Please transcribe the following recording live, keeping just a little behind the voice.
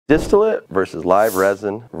Distillate versus live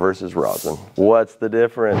resin versus rosin. What's the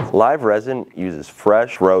difference? Live resin uses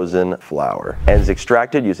fresh frozen flower and is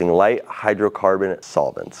extracted using light hydrocarbon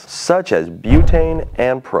solvents such as butane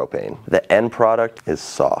and propane. The end product is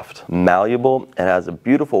soft, malleable, and has a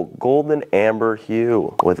beautiful golden amber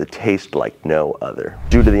hue with a taste like no other,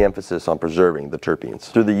 due to the emphasis on preserving the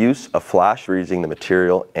terpenes through the use of flash freezing the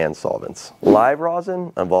material and solvents. Live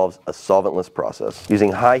rosin involves a solventless process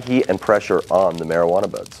using high heat and pressure on the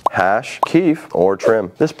marijuana buds. Hash, keef, or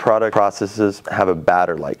trim. This product processes have a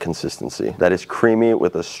batter-like consistency that is creamy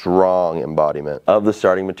with a strong embodiment of the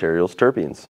starting material's terpenes.